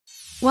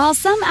While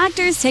some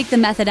actors take the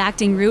method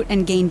acting route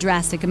and gain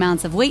drastic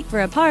amounts of weight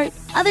for a part,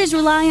 others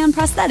rely on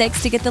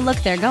prosthetics to get the look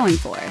they're going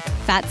for.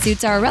 Fat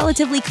suits are a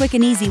relatively quick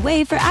and easy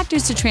way for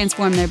actors to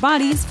transform their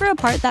bodies for a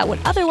part that would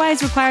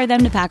otherwise require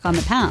them to pack on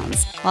the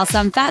pounds. While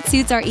some fat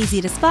suits are easy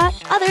to spot,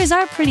 others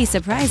are pretty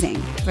surprising.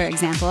 For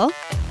example,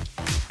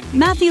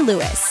 Matthew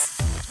Lewis.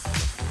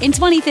 In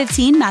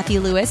 2015, Matthew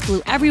Lewis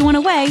blew everyone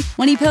away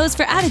when he posed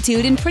for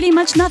Attitude in pretty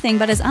much nothing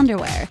but his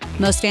underwear.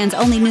 Most fans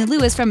only knew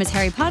Lewis from his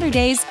Harry Potter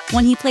days,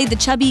 when he played the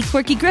chubby,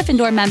 quirky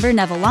Gryffindor member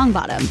Neville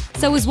Longbottom,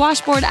 so his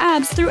washboard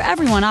abs threw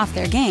everyone off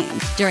their game.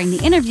 During the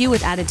interview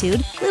with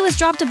Attitude, Lewis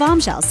dropped a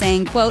bombshell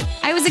saying, quote,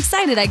 "I was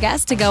excited, I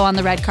guess, to go on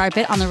the red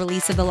carpet on the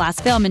release of the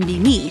last film and be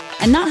me,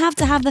 and not have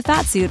to have the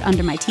fat suit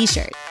under my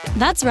t-shirt."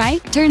 That's right,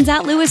 turns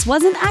out Lewis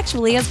wasn't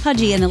actually as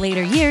pudgy in the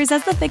later years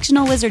as the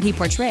fictional wizard he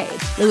portrayed.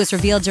 Lewis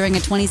revealed during a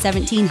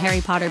 2017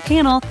 Harry Potter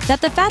panel that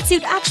the fat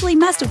suit actually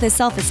messed with his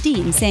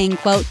self-esteem, saying,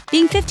 quote,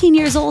 "Being 15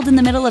 years old in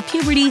the middle of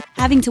puberty,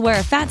 having to wear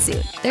a fat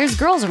suit. There's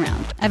girls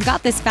around. I've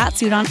got this fat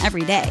suit on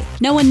every day.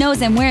 No one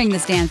knows I'm wearing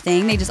this damn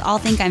thing, they just all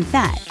think I'm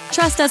fat.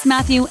 Trust us,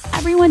 Matthew,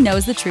 everyone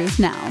knows the truth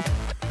now."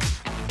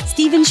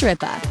 Stephen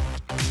Schirripa.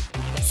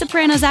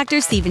 Sopranos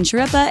actor Stephen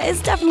Schirripa is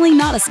definitely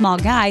not a small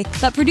guy,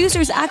 but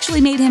producers actually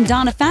made him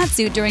don a fat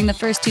suit during the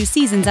first 2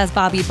 seasons as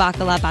Bobby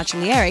Bacala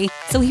Bacciolieri,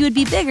 so he would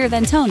be bigger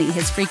than Tony,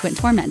 his frequent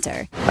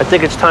tormentor. I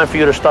think it's time for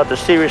you to start to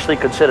seriously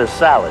consider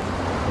salad.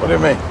 What do you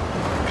mean?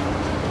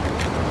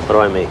 What do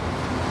I mean?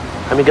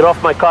 Get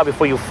off my car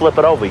before you flip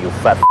it over, you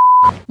fat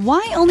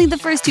Why only the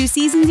first 2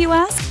 seasons, you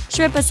ask?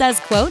 Schirripa says,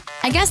 quote,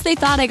 "I guess they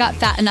thought I got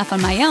fat enough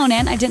on my own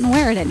and I didn't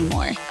wear it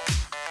anymore."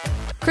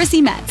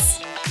 Chrissy Metz.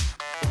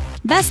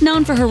 Best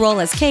known for her role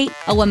as Kate,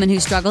 a woman who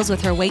struggles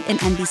with her weight in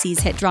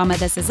NBC's hit drama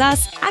This Is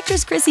Us,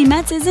 actress Chrissy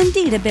Metz is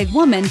indeed a big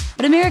woman,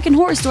 but American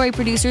Horror Story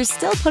producers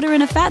still put her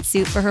in a fat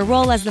suit for her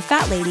role as the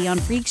fat lady on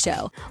Freak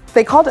Show.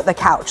 They called it the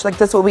couch. Like,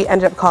 that's what we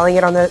ended up calling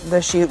it on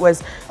the shoot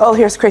was, "Oh,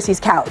 here's Chrissy's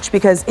couch,"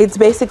 because it's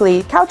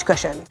basically couch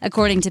cushion.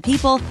 According to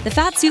People, the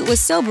fat suit was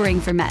sobering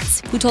for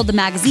Metz, who told the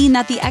magazine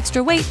that the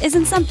extra weight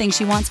isn't something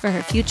she wants for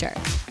her future.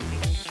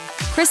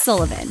 Chris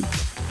Sullivan.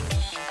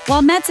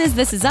 While Metz's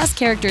This Is Us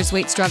character's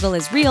weight struggle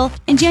is real,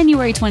 in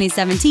January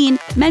 2017,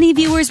 many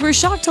viewers were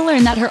shocked to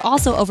learn that her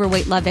also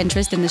overweight love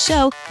interest in the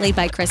show, played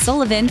by Chris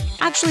Sullivan,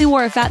 actually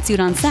wore a fat suit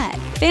on set.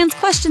 Fans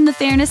questioned the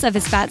fairness of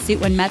his fat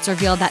suit when Metz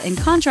revealed that, in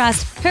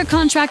contrast, her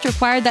contract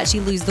required that she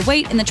lose the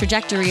weight in the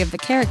trajectory of the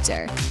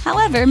character.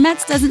 However,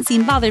 Metz doesn't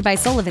seem bothered by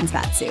Sullivan's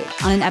fat suit.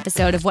 On an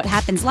episode of What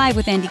Happens Live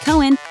with Andy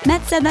Cohen,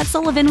 Metz said that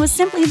Sullivan was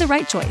simply the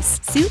right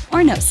choice, suit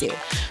or no suit.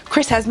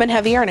 Chris has been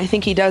heavier, and I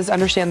think he does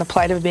understand the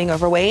plight of being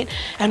overweight,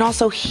 and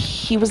also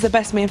he was the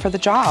best man for the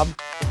job.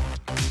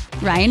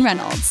 Ryan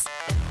Reynolds.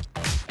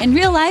 In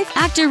real life,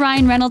 actor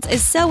Ryan Reynolds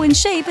is so in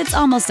shape it's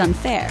almost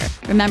unfair.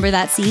 Remember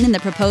that scene in The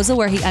Proposal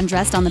where he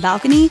undressed on the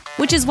balcony?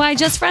 Which is why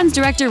Just Friends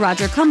director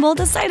Roger Kumble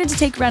decided to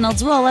take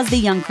Reynolds' role as the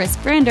young Chris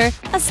Brander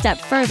a step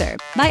further,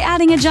 by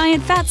adding a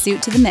giant fat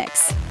suit to the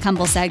mix.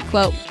 Kumble said,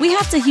 quote, "We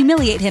have to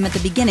humiliate him at the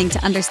beginning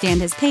to understand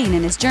his pain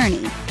and his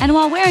journey. And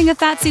while wearing a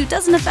fat suit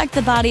doesn't affect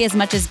the body as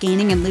much as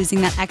gaining and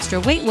losing that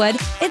extra weight would,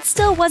 it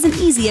still wasn't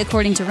easy,"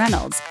 according to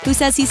Reynolds, who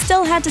says he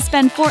still had to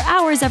spend 4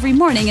 hours every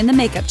morning in the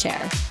makeup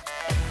chair.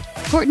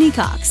 Courteney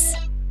Cox.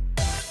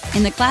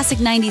 In the classic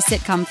 90s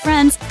sitcom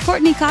Friends,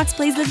 Courteney Cox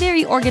plays the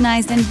very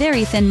organized and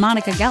very thin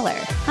Monica Geller.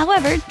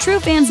 However,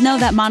 true fans know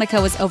that Monica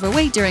was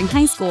overweight during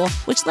high school,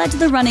 which led to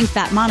the running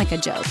Fat Monica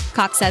joke.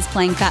 Cox says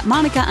playing Fat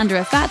Monica under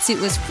a fat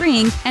suit was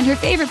freeing and her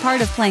favorite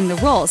part of playing the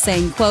role,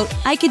 saying, quote,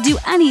 "I could do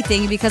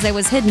anything because I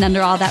was hidden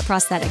under all that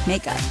prosthetic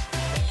makeup."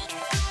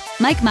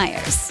 Mike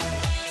Myers.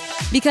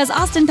 Because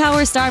Austin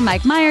Powers star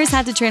Mike Myers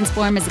had to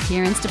transform his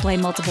appearance to play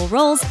multiple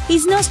roles,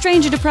 he's no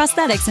stranger to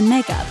prosthetics and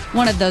makeup.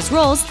 One of those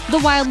roles, the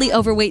wildly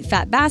overweight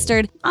fat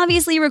bastard,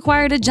 obviously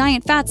required a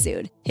giant fat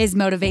suit. His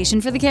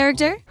motivation for the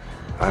character?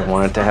 I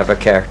wanted to have a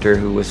character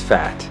who was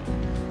fat,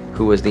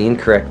 who was the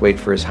incorrect weight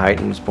for his height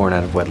and was born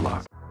out of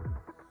wedlock.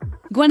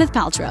 Gwyneth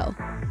Paltrow.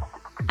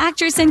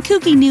 Actress and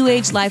kooky new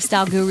age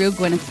lifestyle guru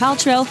Gwyneth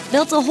Paltrow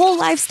built a whole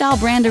lifestyle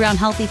brand around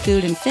healthy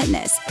food and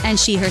fitness, and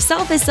she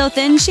herself is so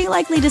thin she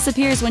likely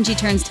disappears when she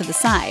turns to the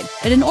side.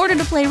 But in order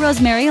to play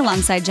Rosemary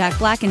alongside Jack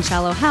Black in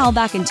Shallow Hal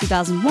back in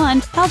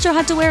 2001, Paltrow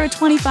had to wear a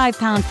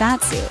 25-pound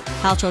fat suit.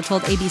 Paltrow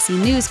told ABC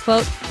News,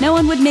 quote, "No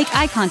one would make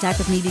eye contact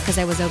with me because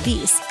I was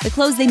obese. The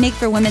clothes they make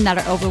for women that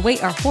are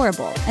overweight are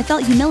horrible. I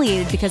felt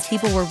humiliated because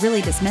people were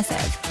really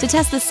dismissive." To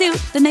test the suit,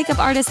 the makeup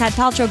artist had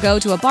Paltrow go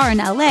to a bar in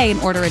LA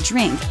and order a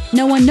drink.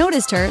 No one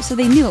noticed her, so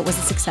they knew it was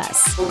a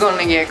success. We're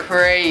gonna get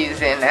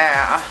crazy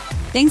now.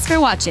 Thanks for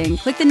watching.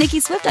 Click the Nicki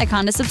Swift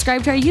icon to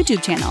subscribe to our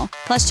YouTube channel.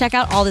 Plus, check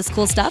out all this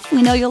cool stuff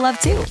we know you'll love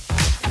too.